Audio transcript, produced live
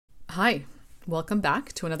Hi, welcome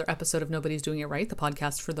back to another episode of Nobody's Doing It Right, the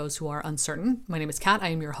podcast for those who are uncertain. My name is Kat. I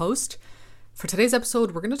am your host. For today's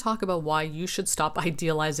episode, we're going to talk about why you should stop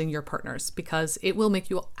idealizing your partners, because it will make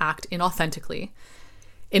you act inauthentically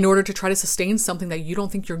in order to try to sustain something that you don't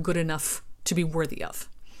think you're good enough to be worthy of.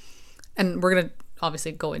 And we're going to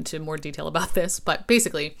obviously go into more detail about this, but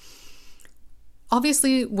basically,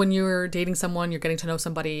 obviously, when you're dating someone, you're getting to know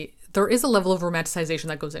somebody, there is a level of romanticization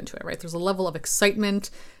that goes into it, right? There's a level of excitement.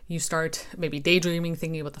 You start maybe daydreaming,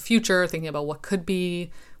 thinking about the future, thinking about what could be,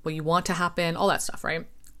 what you want to happen, all that stuff, right?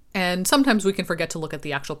 And sometimes we can forget to look at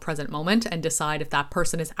the actual present moment and decide if that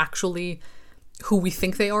person is actually who we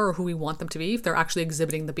think they are or who we want them to be, if they're actually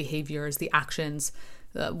exhibiting the behaviors, the actions,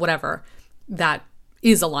 whatever, that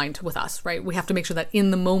is aligned with us, right? We have to make sure that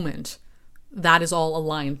in the moment, that is all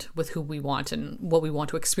aligned with who we want and what we want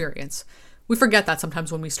to experience. We forget that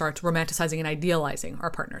sometimes when we start romanticizing and idealizing our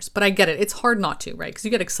partners. But I get it. It's hard not to, right? Because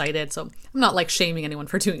you get excited. So I'm not like shaming anyone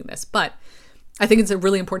for doing this. But I think it's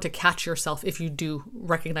really important to catch yourself if you do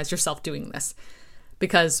recognize yourself doing this.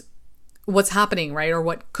 Because what's happening, right, or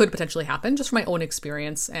what could potentially happen, just from my own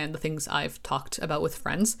experience and the things I've talked about with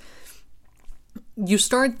friends, you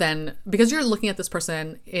start then, because you're looking at this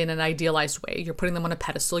person in an idealized way, you're putting them on a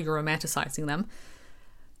pedestal, you're romanticizing them,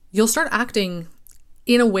 you'll start acting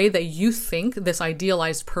in a way that you think this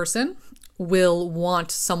idealized person will want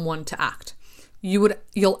someone to act.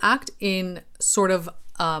 You'll act in sort of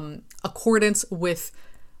accordance with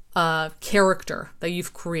a character that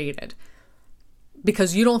you've created,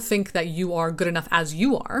 because you don't think that you are good enough as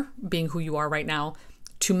you are, being who you are right now,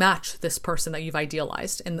 to match this person that you've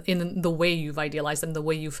idealized and in the way you've idealized them, the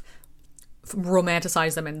way you've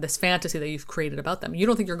romanticized them and this fantasy that you've created about them. You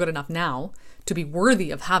don't think you're good enough now to be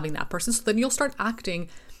worthy of having that person. So then you'll start acting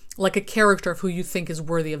like a character of who you think is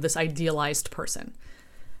worthy of this idealized person.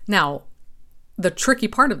 Now, the tricky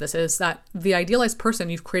part of this is that the idealized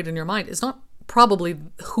person you've created in your mind is not probably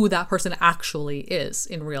who that person actually is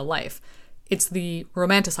in real life. It's the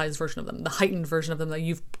romanticized version of them, the heightened version of them that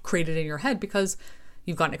you've created in your head because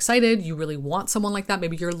you've gotten excited, you really want someone like that.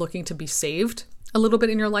 Maybe you're looking to be saved a little bit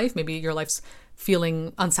in your life. Maybe your life's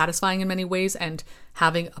feeling unsatisfying in many ways, and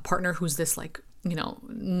having a partner who's this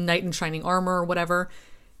knight in shining armor or whatever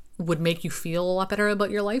would make you feel a lot better about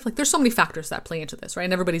your life. Like, there's so many factors that play into this, right?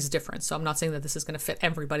 And everybody's different. So I'm not saying that this is going to fit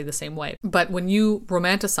everybody the same way. But when you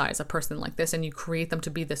romanticize a person like this and you create them to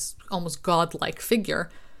be this almost godlike figure,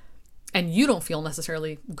 and you don't feel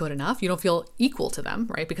necessarily good enough, you don't feel equal to them,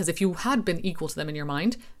 right? Because if you had been equal to them in your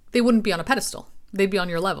mind, they wouldn't be on a pedestal. They'd be on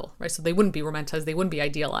your level, right? So they wouldn't be romanticized, they wouldn't be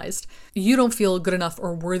idealized. You don't feel good enough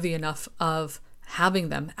or worthy enough of having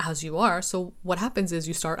them as you are. So what happens is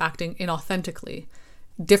you start acting inauthentically,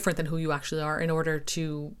 different than who you actually are, in order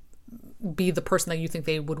to be the person that you think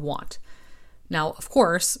they would want. Now, of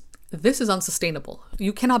course, this is unsustainable.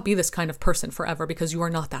 You cannot be this kind of person forever because you are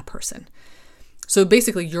not that person. So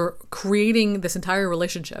basically, you're creating this entire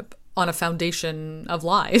relationship on a foundation of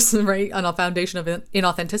lies, right? On a foundation of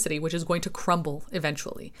inauthenticity, which is going to crumble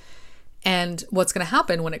eventually. And what's going to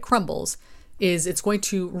happen when it crumbles is it's going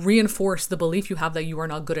to reinforce the belief you have that you are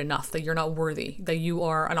not good enough, that you're not worthy, that you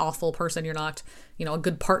are an awful person, you're not, a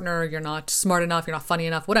good partner, you're not smart enough, you're not funny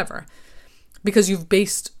enough, whatever. Because you've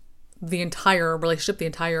based the entire relationship,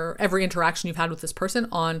 every interaction you've had with this person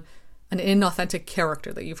on an inauthentic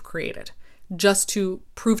character that you've created, just to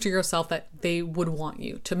prove to yourself that they would want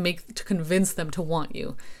you, to convince them to want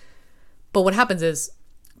you. But what happens is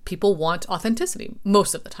people want authenticity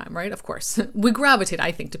most of the time, right? Of course. We gravitate,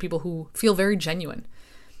 I think, to people who feel very genuine.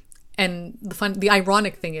 And the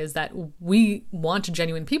ironic thing is that we want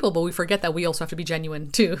genuine people, but we forget that we also have to be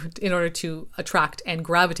genuine too in order to attract and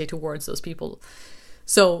gravitate towards those people.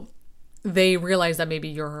 So they realize that maybe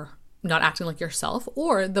you're not acting like yourself,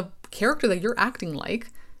 or the character that you're acting like,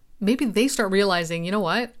 maybe they start realizing, you know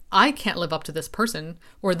what, I can't live up to this person,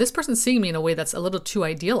 or this person's seeing me in a way that's a little too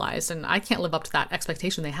idealized and I can't live up to that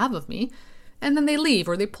expectation they have of me. And then they leave,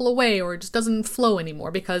 or they pull away, or it just doesn't flow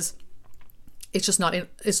anymore because it's just not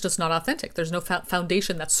authentic. There's no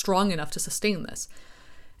foundation that's strong enough to sustain this.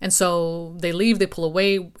 And so they leave, they pull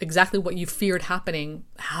away. Exactly what you feared happening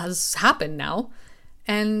has happened now.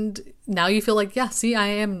 And now you feel like, yeah, see, I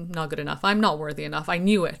am not good enough. I'm not worthy enough. I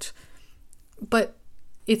knew it. But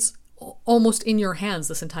it's almost in your hands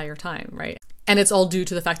this entire time, right? And it's all due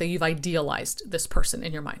to the fact that you've idealized this person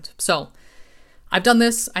in your mind. So I've done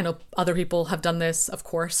this. I know other people have done this, of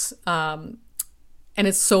course. And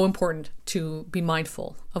it's so important to be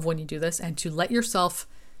mindful of when you do this and to let yourself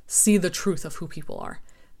see the truth of who people are.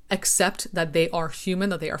 Accept that they are human,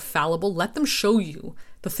 that they are fallible. Let them show you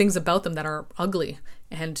the things about them that are ugly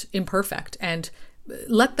and imperfect, and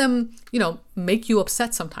Let them, make you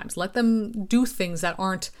upset sometimes. Let them do things that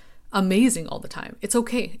aren't amazing all the time. It's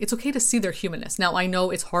okay. It's okay to see their humanness. Now, I know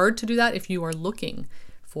it's hard to do that if you are looking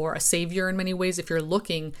for a savior in many ways. If you're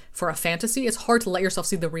looking for a fantasy, it's hard to let yourself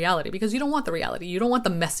see the reality because you don't want the reality. You don't want the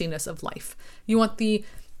messiness of life. You want the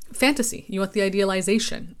fantasy. You want the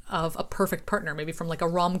idealization of a perfect partner, maybe from like a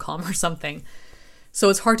rom-com or something. So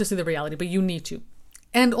it's hard to see the reality, but you need to.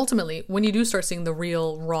 And ultimately, when you do start seeing the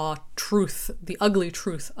real, raw truth, the ugly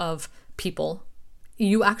truth of people,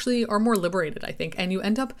 you actually are more liberated, I think, and you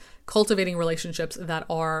end up cultivating relationships that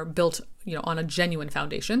are built, on a genuine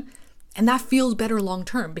foundation. And that feels better long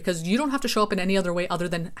term because you don't have to show up in any other way other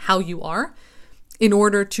than how you are in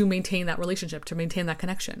order to maintain that relationship, to maintain that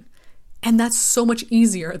connection. And that's so much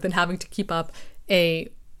easier than having to keep up a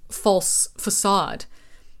false facade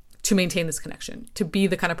to maintain this connection, to be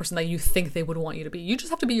the kind of person that you think they would want you to be. You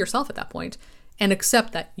just have to be yourself at that point and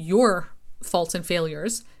accept that your faults and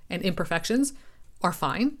failures and imperfections are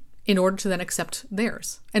fine in order to then accept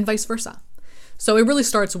theirs and vice versa. So it really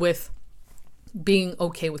starts with being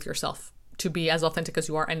okay with yourself, to be as authentic as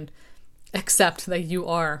you are and accept that you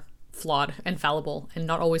are flawed and fallible and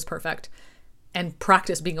not always perfect, and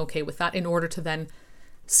practice being okay with that in order to then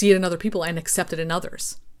see it in other people and accept it in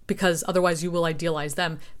others. Because otherwise you will idealize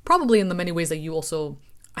them, probably in the many ways that you also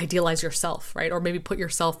idealize yourself, right? Or maybe put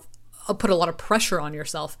a lot of pressure on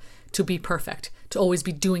yourself to be perfect, to always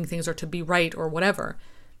be doing things or to be right or whatever.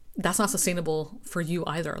 That's not sustainable for you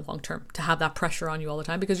either long term, to have that pressure on you all the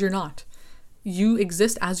time, because you're not. You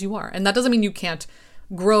exist as you are. And that doesn't mean you can't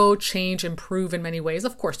grow, change, improve in many ways.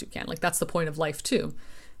 Of course you can. Like, that's the point of life too.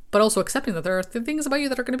 But also accepting that there are things about you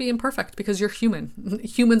that are going to be imperfect because you're human.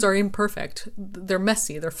 Humans are imperfect. They're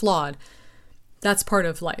messy. They're flawed. That's part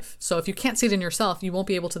of life. So if you can't see it in yourself, you won't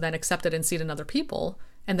be able to then accept it and see it in other people.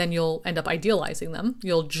 And then you'll end up idealizing them.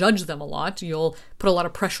 You'll judge them a lot. You'll put a lot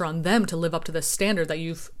of pressure on them to live up to this standard that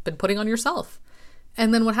you've been putting on yourself.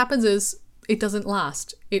 And then what happens is it doesn't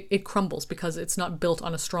last. It crumbles because it's not built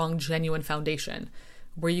on a strong, genuine foundation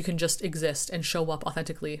where you can just exist and show up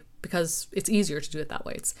authentically, because it's easier to do it that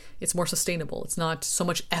way. It's more sustainable. It's not so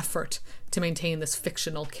much effort to maintain this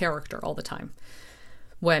fictional character all the time.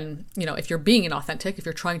 When, if you're being inauthentic, if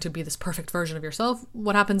you're trying to be this perfect version of yourself,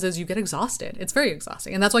 what happens is you get exhausted. It's very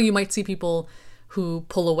exhausting. And that's why you might see people who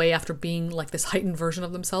pull away after being like this heightened version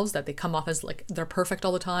of themselves, that they come off as like they're perfect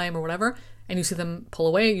all the time or whatever. And you see them pull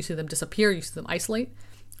away, you see them disappear, you see them isolate.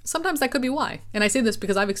 Sometimes that could be why. And I say this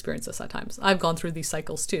because I've experienced this at times. I've gone through these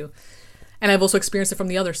cycles too. And I've also experienced it from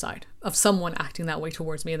the other side of someone acting that way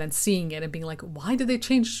towards me and then seeing it and being like, why did they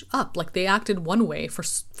change up? Like, they acted one way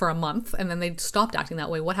for a month and then they stopped acting that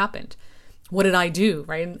way. What happened? What did I do?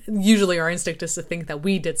 Right? And usually our instinct is to think that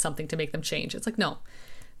we did something to make them change. It's like, no,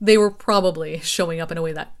 they were probably showing up in a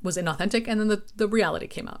way that was inauthentic, and then the reality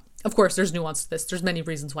came out. Of course, there's nuance to this. There's many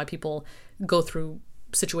reasons why people go through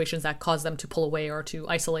situations that cause them to pull away or to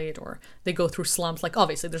isolate, or they go through slumps. Like,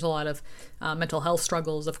 obviously there's a lot of mental health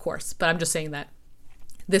struggles, of course, but I'm just saying that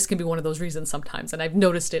this can be one of those reasons sometimes. And I've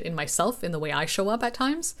noticed it in myself, in the way I show up at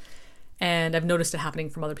times, and I've noticed it happening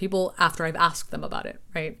from other people after I've asked them about it,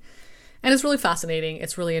 right? And it's really fascinating.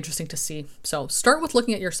 It's really interesting to see. So start with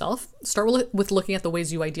looking at yourself. Start with looking at the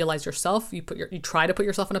ways you idealize yourself. You try to put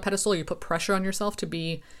yourself on a pedestal. You put pressure on yourself to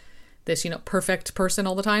be this, perfect person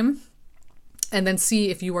all the time. And then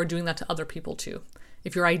see if you are doing that to other people too.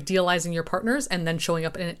 If you're idealizing your partners and then showing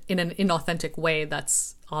up in an inauthentic way,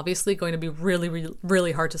 that's obviously going to be really, really,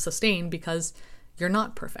 really hard to sustain, because you're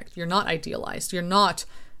not perfect. You're not idealized. You're not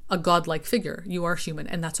a godlike figure. You are human,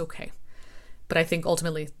 and that's okay. But I think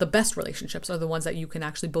ultimately the best relationships are the ones that you can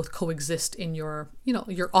actually both coexist in your,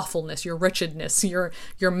 your awfulness, your wretchedness, your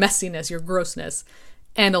messiness, your grossness,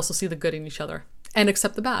 and also see the good in each other and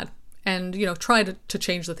accept the bad. And, try to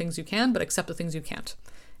change the things you can, but accept the things you can't.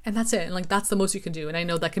 And that's it. And that's the most you can do. And I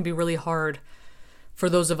know that can be really hard for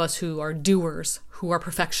those of us who are doers, who are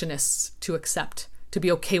perfectionists, to accept, to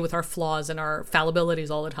be okay with our flaws and our fallibilities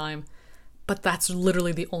all the time. But that's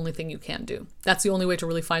literally the only thing you can do. That's the only way to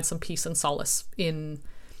really find some peace and solace in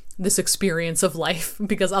this experience of life,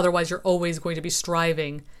 because otherwise you're always going to be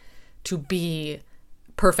striving to be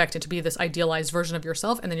perfect and to be this idealized version of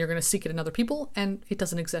yourself, and then you're going to seek it in other people, and it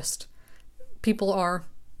doesn't exist. People are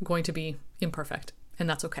going to be imperfect, and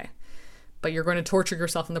that's okay. But you're going to torture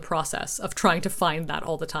yourself in the process of trying to find that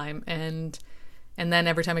all the time, and then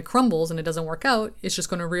every time it crumbles and it doesn't work out, it's just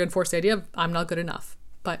going to reinforce the idea of, I'm not good enough.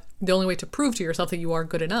 But the only way to prove to yourself that you are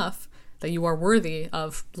good enough, that you are worthy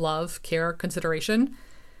of love, care, consideration,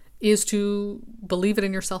 is to believe it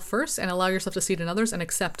in yourself first and allow yourself to see it in others and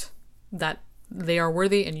accept that they are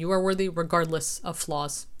worthy and you are worthy regardless of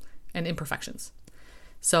flaws and imperfections.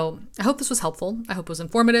 So I hope this was helpful. I hope it was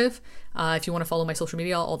informative. If you want to follow my social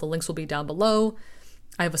media, all the links will be down below.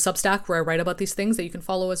 I have a Substack where I write about these things that you can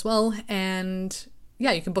follow as well. And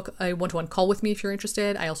yeah, you can book a one-to-one call with me if you're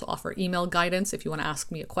interested. I also offer email guidance if you want to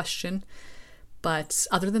ask me a question. But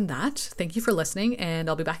other than that, thank you for listening, and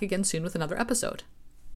I'll be back again soon with another episode.